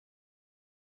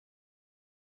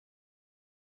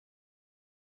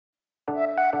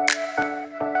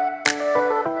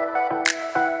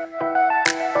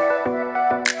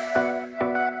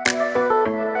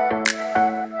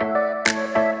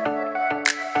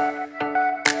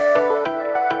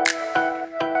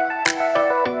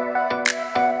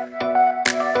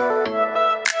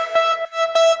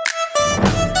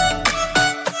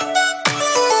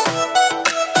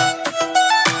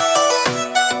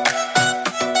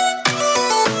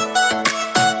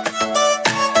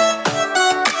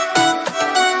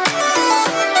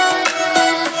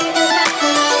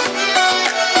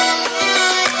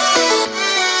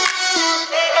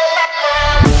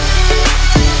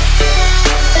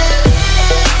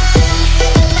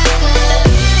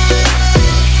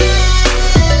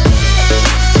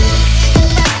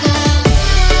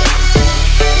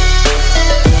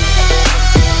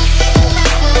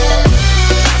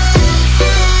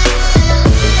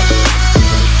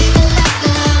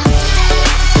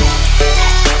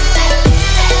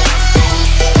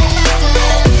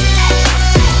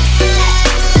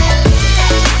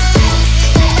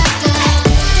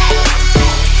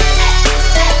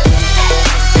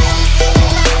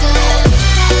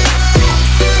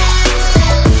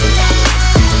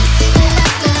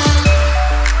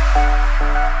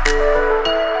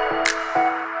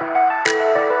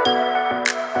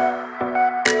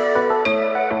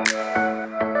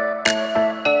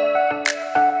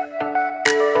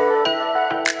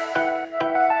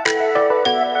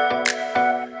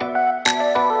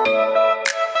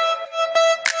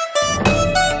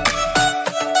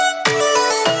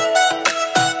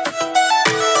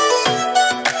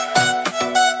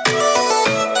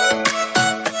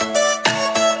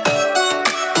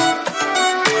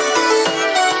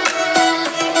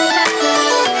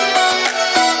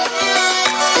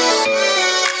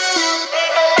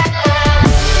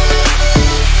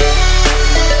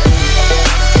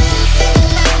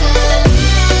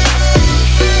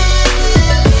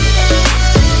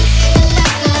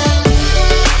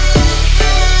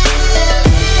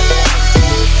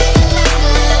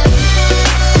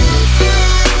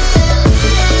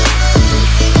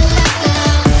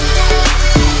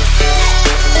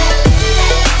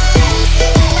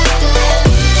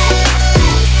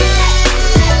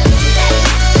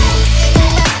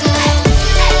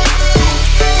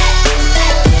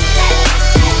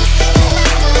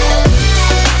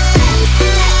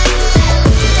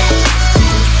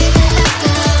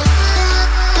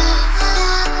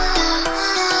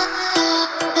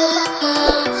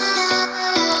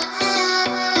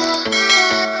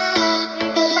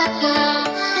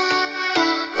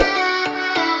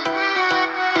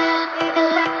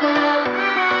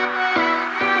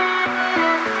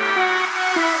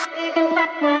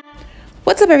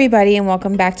up everybody and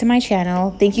welcome back to my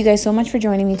channel. Thank you guys so much for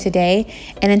joining me today.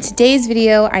 And in today's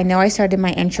video, I know I started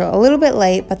my intro a little bit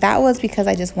late, but that was because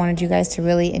I just wanted you guys to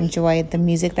really enjoy the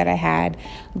music that I had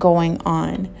going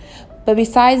on. But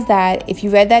besides that, if you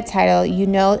read that title, you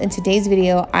know in today's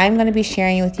video, I'm going to be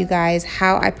sharing with you guys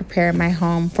how I prepare my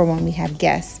home for when we have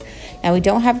guests. Now, we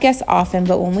don't have guests often,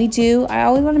 but when we do, I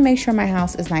always want to make sure my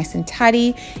house is nice and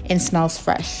tidy and smells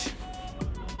fresh.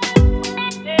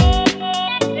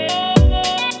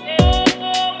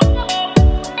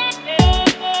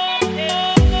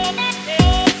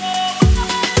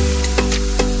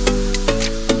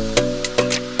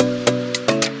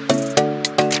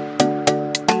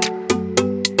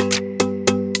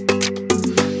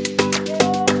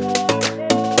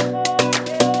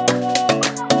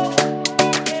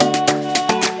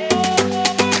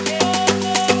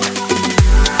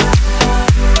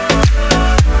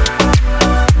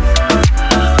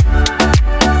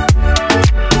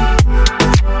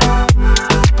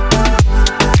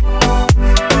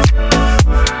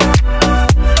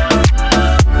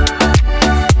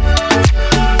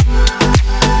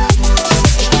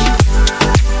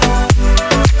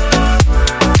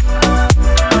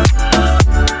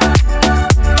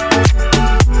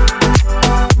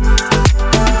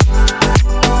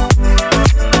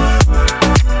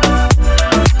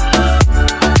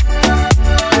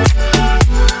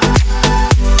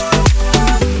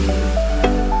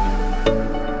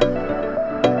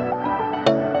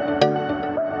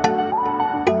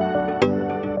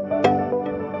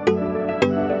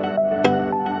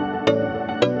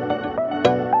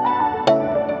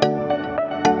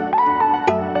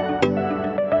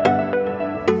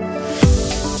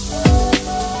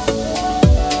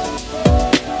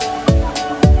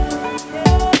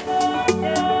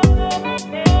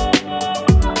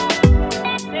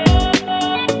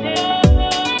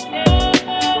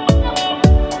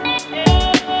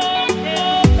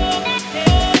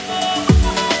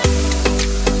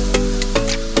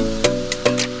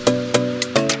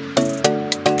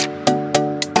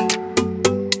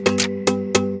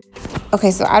 Okay,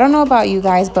 so I don't know about you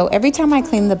guys, but every time I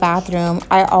clean the bathroom,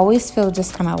 I always feel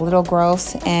just kind of a little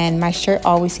gross, and my shirt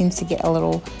always seems to get a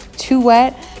little too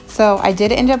wet. So I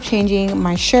did end up changing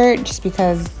my shirt just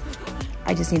because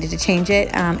I just needed to change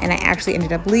it, and I actually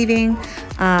ended up leaving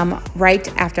right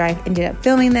after I ended up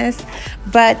filming this.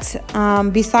 But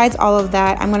besides all of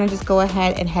that, I'm gonna just go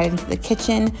ahead and head into the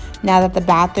kitchen. Now that the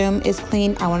bathroom is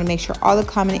clean, I wanna make sure all the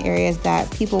common areas that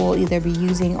people will either be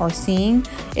using or seeing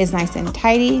is nice and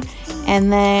tidy.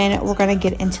 And then we're gonna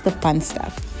get into the fun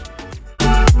stuff.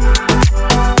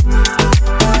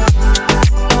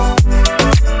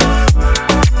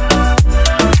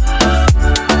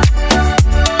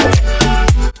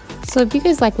 So if you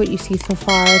guys like what you see so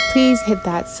far, please hit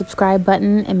that subscribe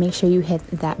button and make sure you hit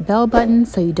that bell button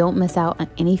so you don't miss out on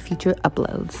any future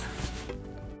uploads.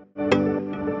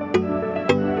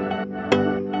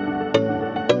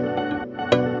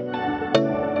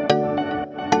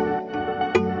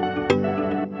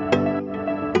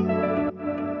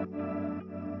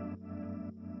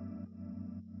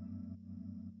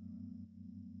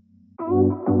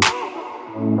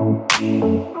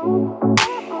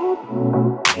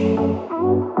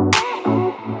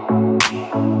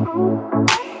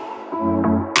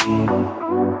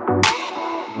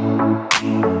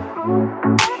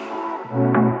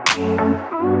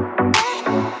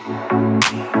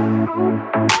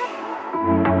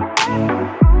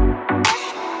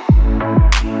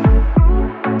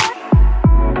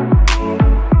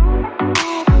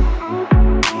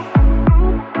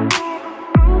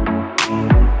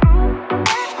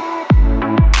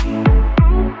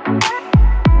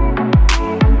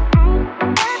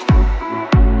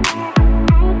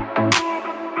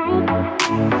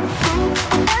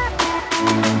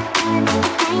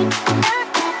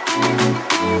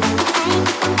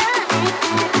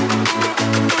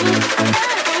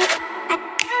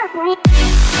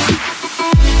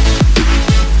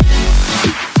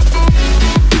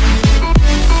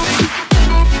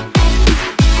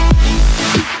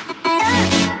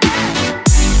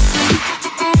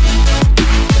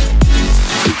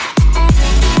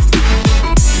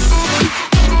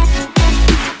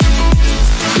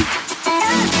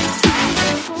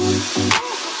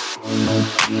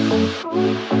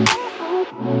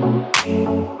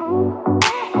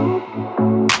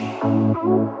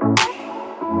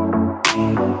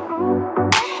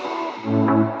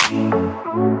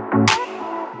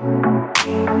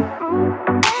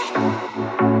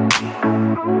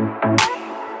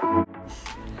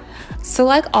 So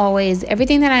like always,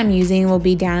 everything that I'm using will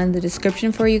be down in the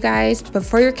description for you guys, but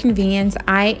for your convenience,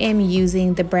 I am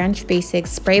using the Branch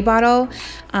Basics spray bottle.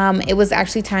 It was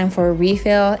actually time for a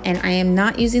refill, and I am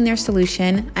not using their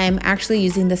solution. I am actually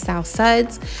using the Sal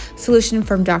Suds solution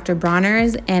from Dr.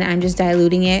 Bronner's, and I'm just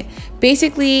diluting it,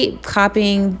 basically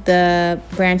copying the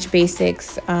Branch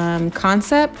Basics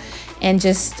concept and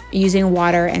just using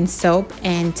water and soap.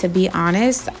 And to be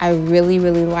honest, I really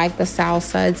like the Sal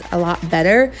Suds a lot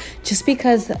better, just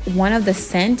because one of the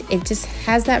scent, it just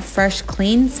has that fresh,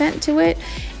 clean scent to it,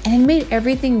 and it made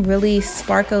everything really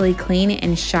sparkly clean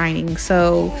and shining.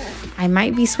 So I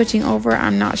might be switching over,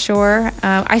 I'm not sure.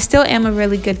 I still am a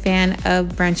really good fan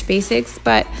of Branch Basics,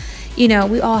 but you know,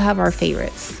 we all have our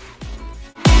favorites.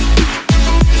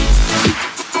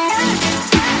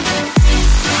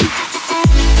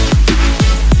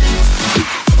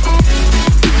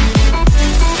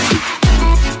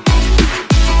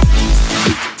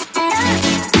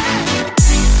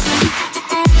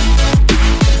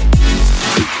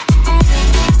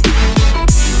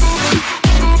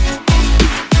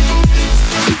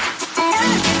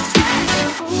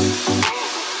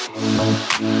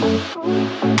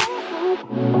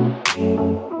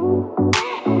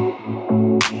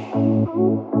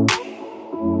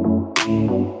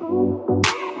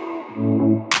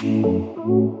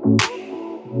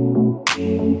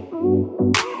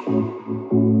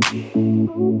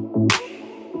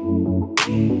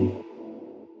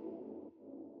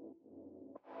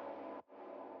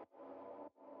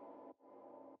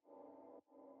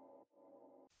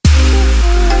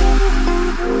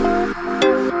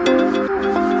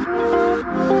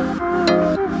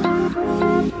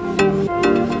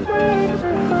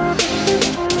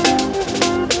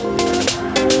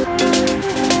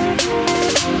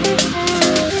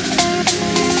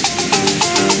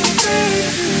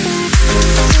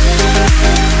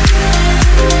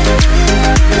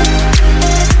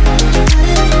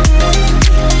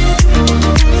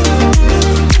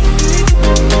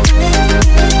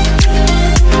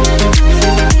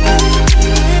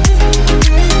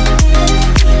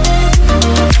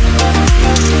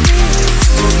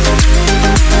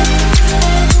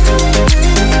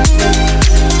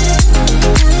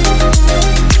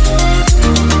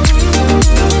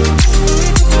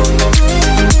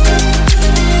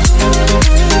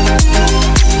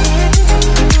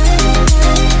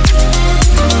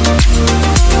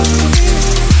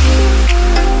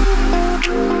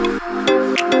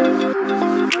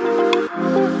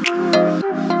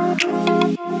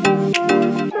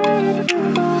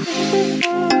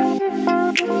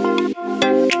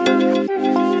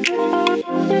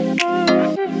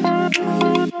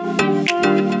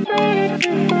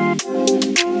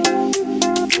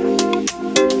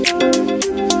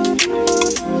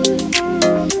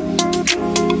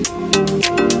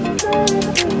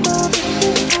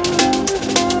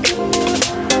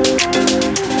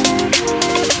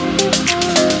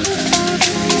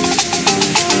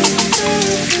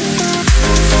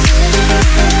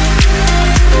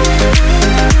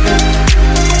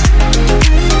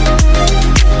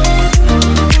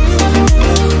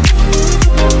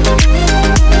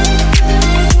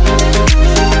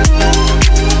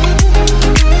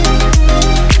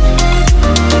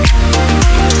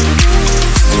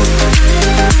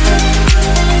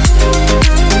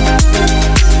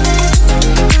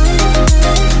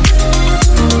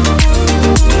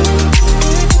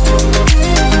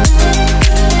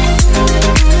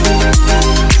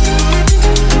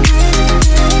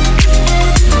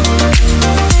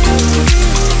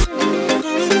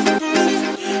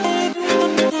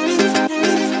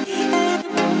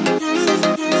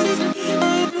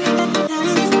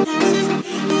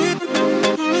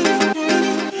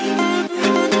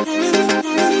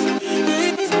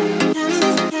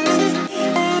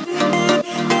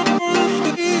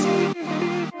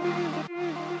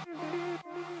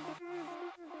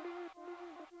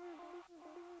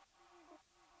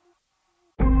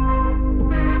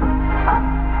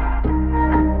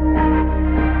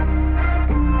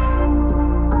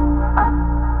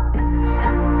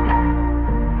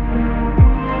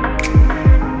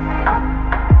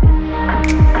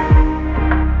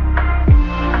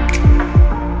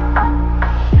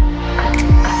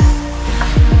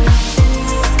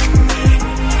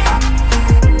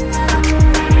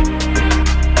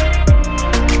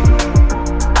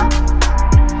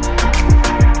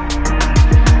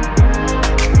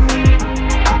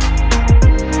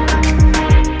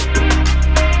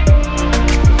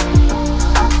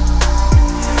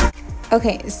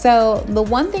 Okay, so the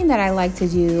one thing that I like to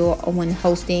do when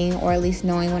hosting, or at least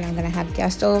knowing when I'm going to have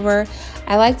guests over,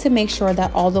 I like to make sure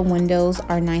that all the windows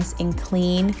are nice and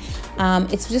clean.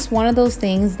 It's just one of those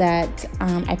things that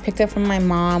I picked up from my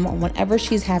mom. Whenever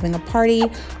she's having a party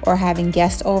or having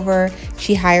guests over,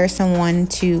 she hires someone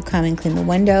to come and clean the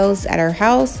windows at her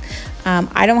house.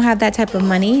 I don't have that type of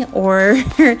money or,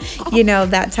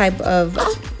 that type of,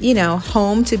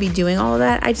 home to be doing all of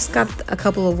that. I just got a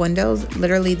couple of windows,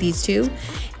 literally these two.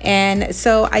 And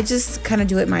so I just kind of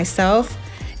do it myself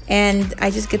and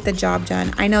I just get the job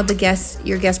done. I know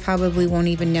your guests probably won't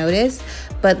even notice,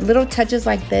 but little touches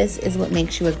like this is what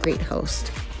makes you a great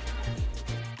host.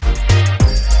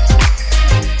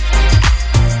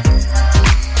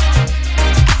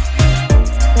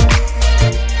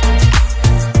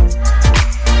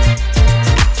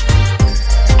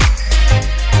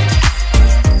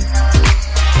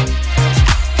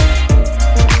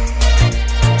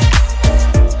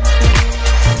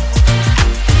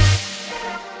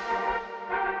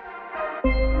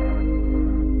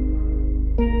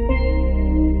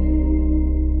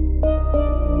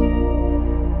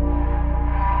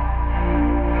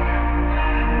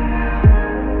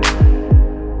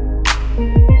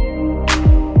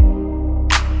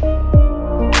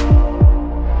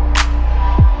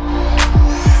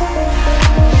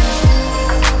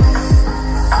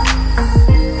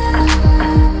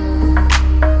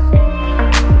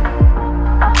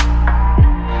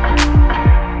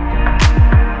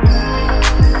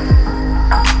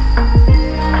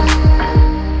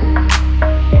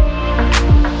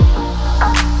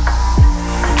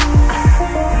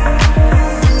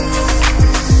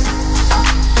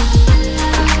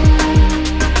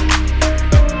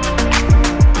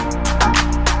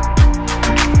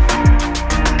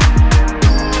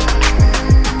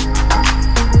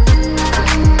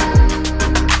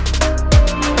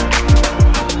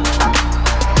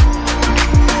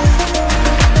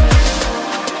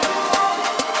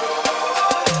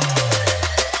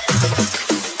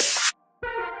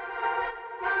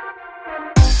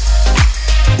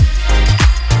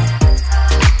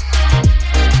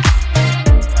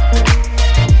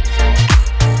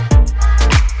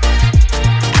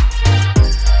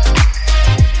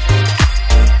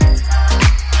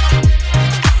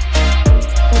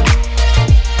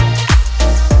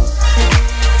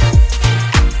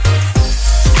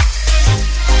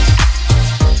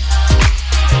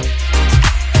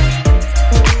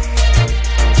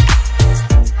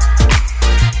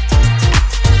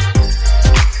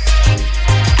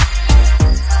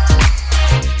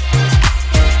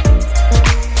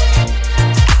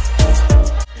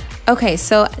 Okay,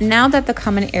 so now that the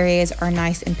common areas are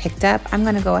nice and picked up, I'm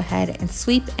gonna go ahead and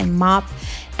sweep and mop,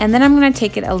 and then I'm gonna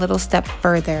take it a little step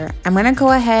further. I'm gonna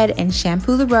go ahead and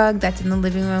shampoo the rug that's in the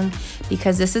living room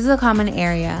because this is a common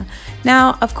area.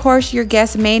 Now, of course, your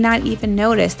guests may not even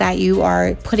notice that you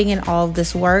are putting in all of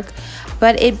this work,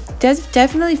 but it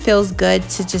definitely feels good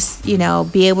to just,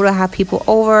 be able to have people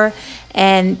over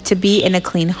and to be in a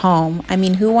clean home. I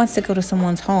mean, who wants to go to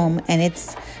someone's home and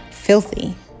it's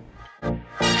filthy?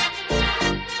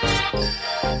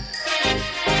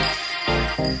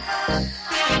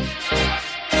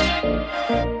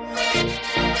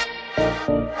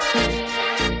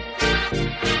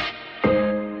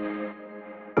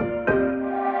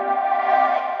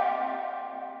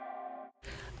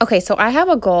 Okay, so I have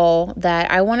a goal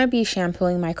that I want to be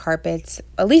shampooing my carpets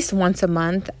at least once a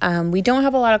month. We don't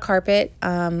have a lot of carpet.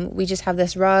 We just have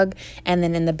this rug and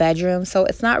then in the bedroom. So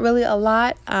it's not really a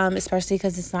lot, especially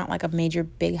because it's not like a major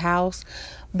big house.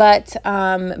 But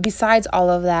besides all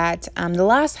of that, the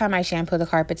last time I shampooed the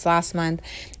carpets last month,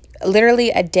 literally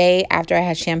a day after I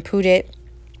had shampooed it,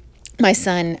 my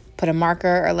son put a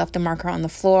marker or left a marker on the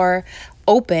floor,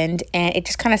 opened, and it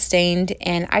just kind of stained,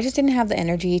 and I just didn't have the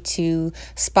energy to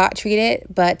spot treat it.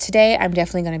 But today I'm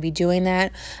definitely going to be doing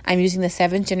that. I'm using the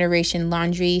 7th generation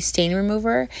laundry stain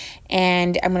remover,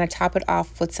 and I'm going to top it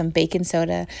off with some baking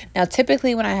soda. Now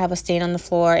typically when I have a stain on the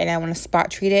floor and I want to spot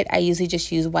treat it, I usually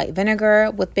just use white vinegar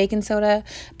with baking soda,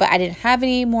 but I didn't have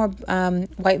any more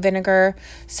white vinegar,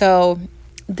 so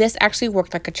this actually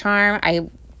worked like a charm. I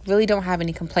really don't have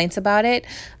any complaints about it.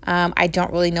 I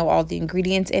don't really know all the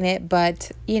ingredients in it,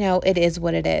 but it is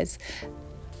what it is.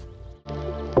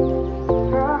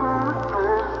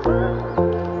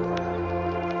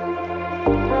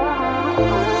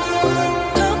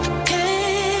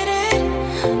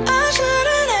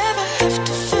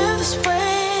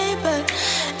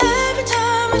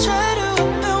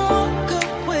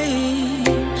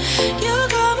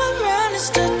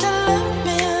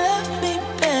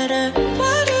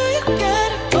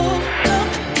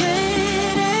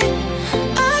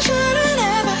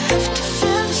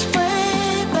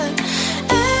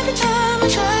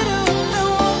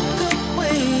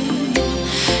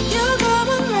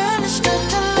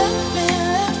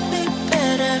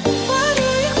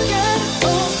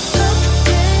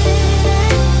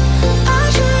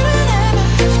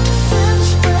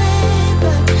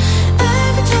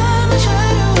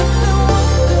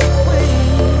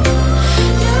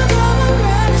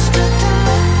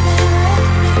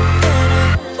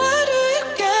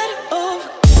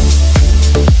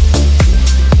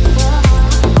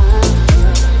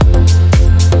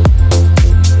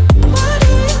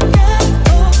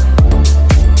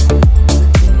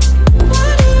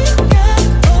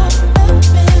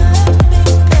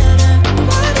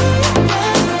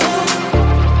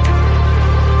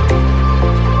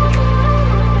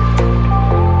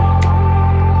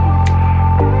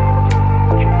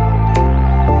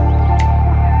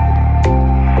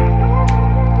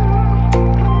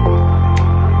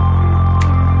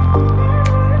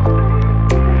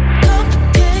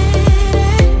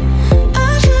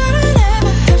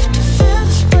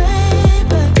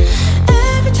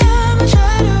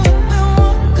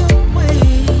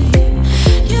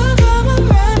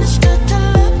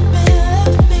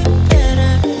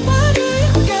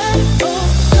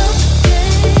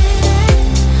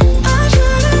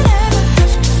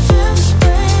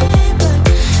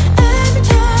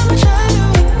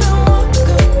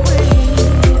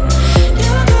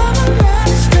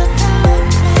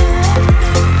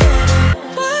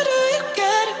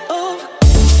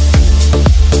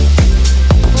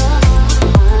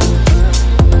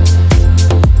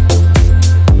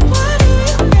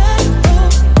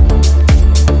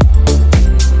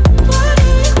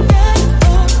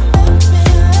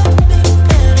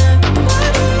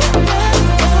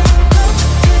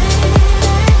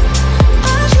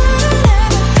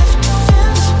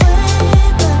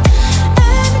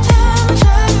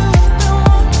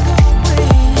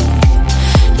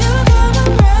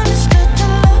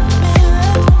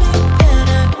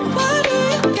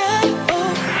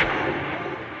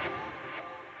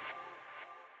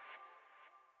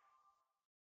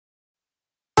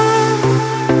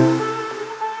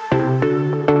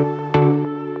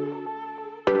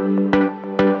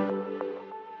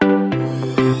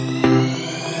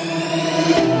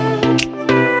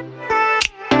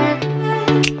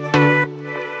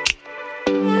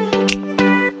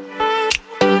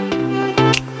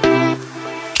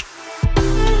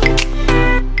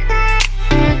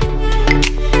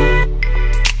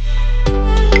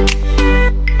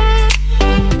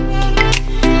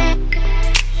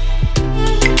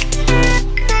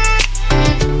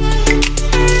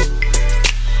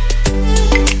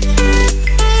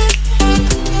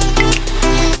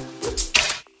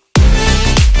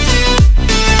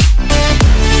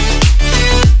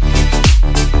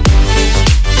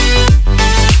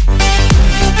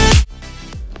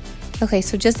 Okay,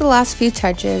 so just the last few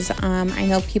touches. I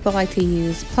know people like to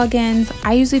use plugins.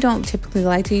 I usually don't typically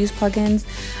like to use plugins.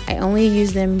 I only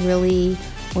use them really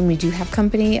when we do have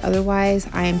company. Otherwise,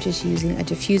 I am just using a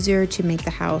diffuser to make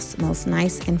the house smell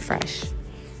nice and fresh.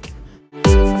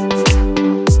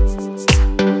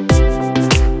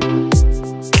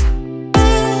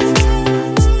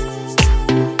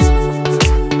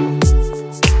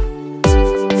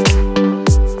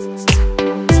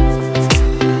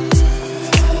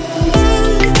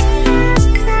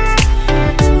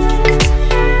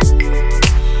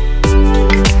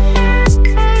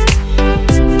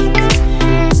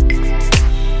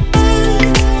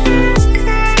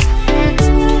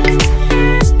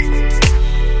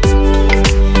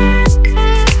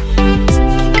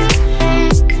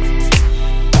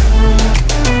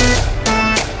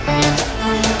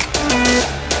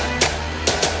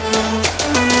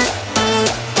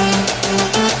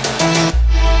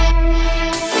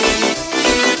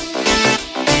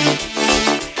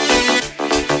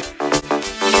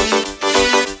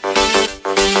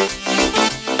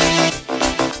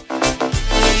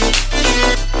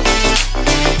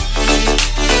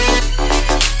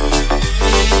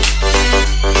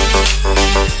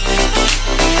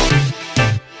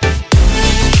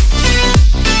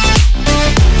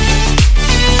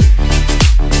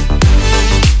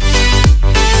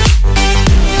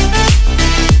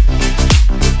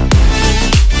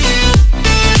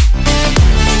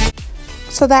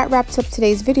 So that wraps up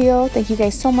today's video. Thank you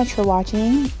guys so much for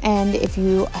watching, and if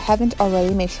you haven't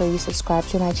already, make sure you subscribe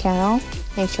to my channel.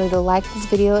 Make sure to like this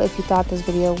video if you thought this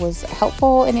video was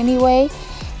helpful in any way,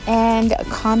 and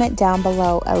comment down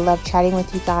below. I love chatting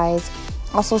with you guys.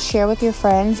 Also share with your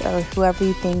friends or whoever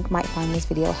you think might find this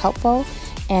video helpful,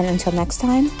 and until next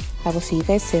time, I will see you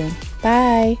guys soon.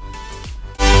 Bye.